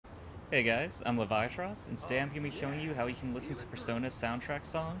Hey guys, I'm Leviatross, and today I'm going to be showing you how you can listen to Persona soundtrack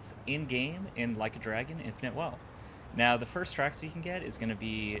songs in-game in Like a Dragon Infinite Wealth. Now, the first tracks you can get is going to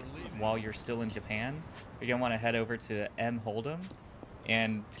be while you're still in Japan. You're going to want to head over to M. Hold'em,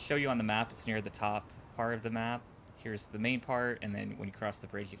 and to show you on the map, it's near the top part of the map. Here's the main part, and then when you cross the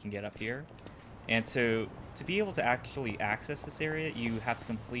bridge, you can get up here. And to be able to actually access this area, you have to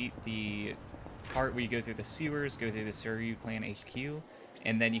complete the part where you go through the sewers, go through the Suryu Clan HQ,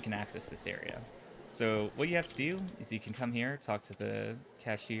 and then you can access this area. So what you have to do is you can come here, talk to the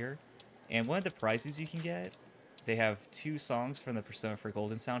cashier, and one of the prizes you can get, they have two songs from the Persona 4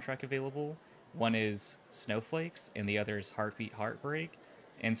 Golden soundtrack available. One is Snowflakes, and the other is Heartbeat, Heartbreak.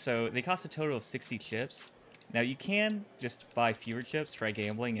 And so they cost a total of 60 chips. Now you can just buy fewer chips, try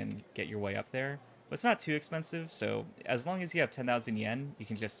gambling, and get your way up there. But it's not too expensive, so as long as you have 10,000 yen, you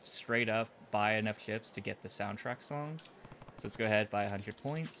can just straight up buy enough chips to get the soundtrack songs. So let's go ahead, buy 100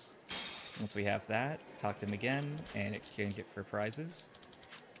 points. Once we have that, talk to him again, and exchange it for prizes.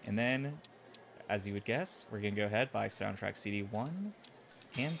 And then, as you would guess, we're going to go ahead, buy soundtrack CD 1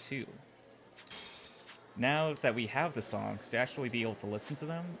 and 2. Now that we have the songs, to actually be able to listen to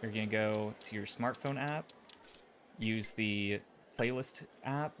them, you're going to go to your smartphone app, use the playlist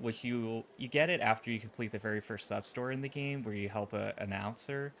app, which you get it after you complete the very first sub-store in the game where you help a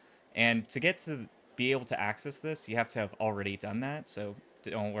announcer. And to get to be able to access this, you have to have already done that, so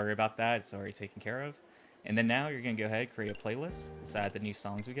don't worry about that, it's already taken care of. And then now you're going to go ahead, create a playlist, let's add the new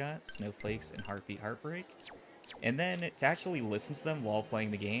songs we got, Snowflakes and Heartbeat, Heartbreak. And then to actually listen to them while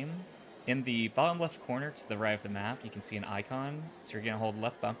playing the game, in the bottom left corner to the right of the map, you can see an icon, so you're going to hold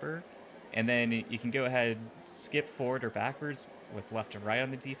left bumper, and then you can go ahead, skip forward or backwards with left or right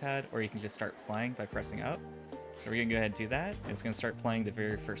on the D-pad, or you can just start playing by pressing up. So we're going to go ahead and do that, and it's going to start playing the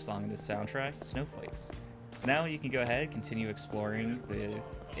very first song in this soundtrack, Snowflakes. So now you can go ahead, continue exploring the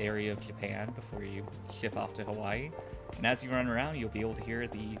area of Japan before you ship off to Hawaii. And as you run around, you'll be able to hear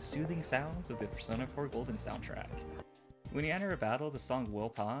the soothing sounds of the Persona 4 Golden soundtrack. When you enter a battle, the song will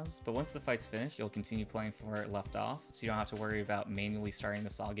pause, but once the fight's finished, you'll continue playing from where it left off, so you don't have to worry about manually starting the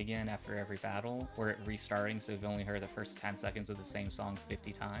song again after every battle, or it restarting so you've only heard the first 10 seconds of the same song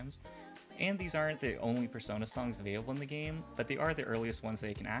 50 times. And these aren't the only Persona songs available in the game, but they are the earliest ones that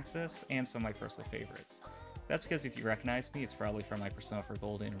you can access, and some of my personal favorites. That's because if you recognize me, it's probably from my Persona 4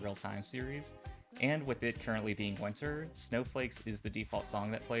 Golden real-time series. And with it currently being winter, Snowflakes is the default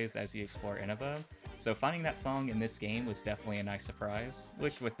song that plays as you explore Inaba, so finding that song in this game was definitely a nice surprise,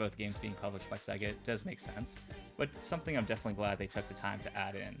 which with both games being published by Sega does make sense, but it's something I'm definitely glad they took the time to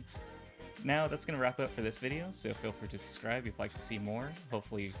add in. Now that's going to wrap up for this video, so feel free to subscribe if you'd like to see more.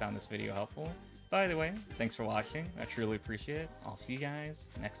 Hopefully you found this video helpful. By the way, thanks for watching, I truly appreciate it. I'll see you guys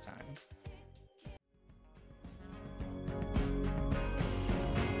next time.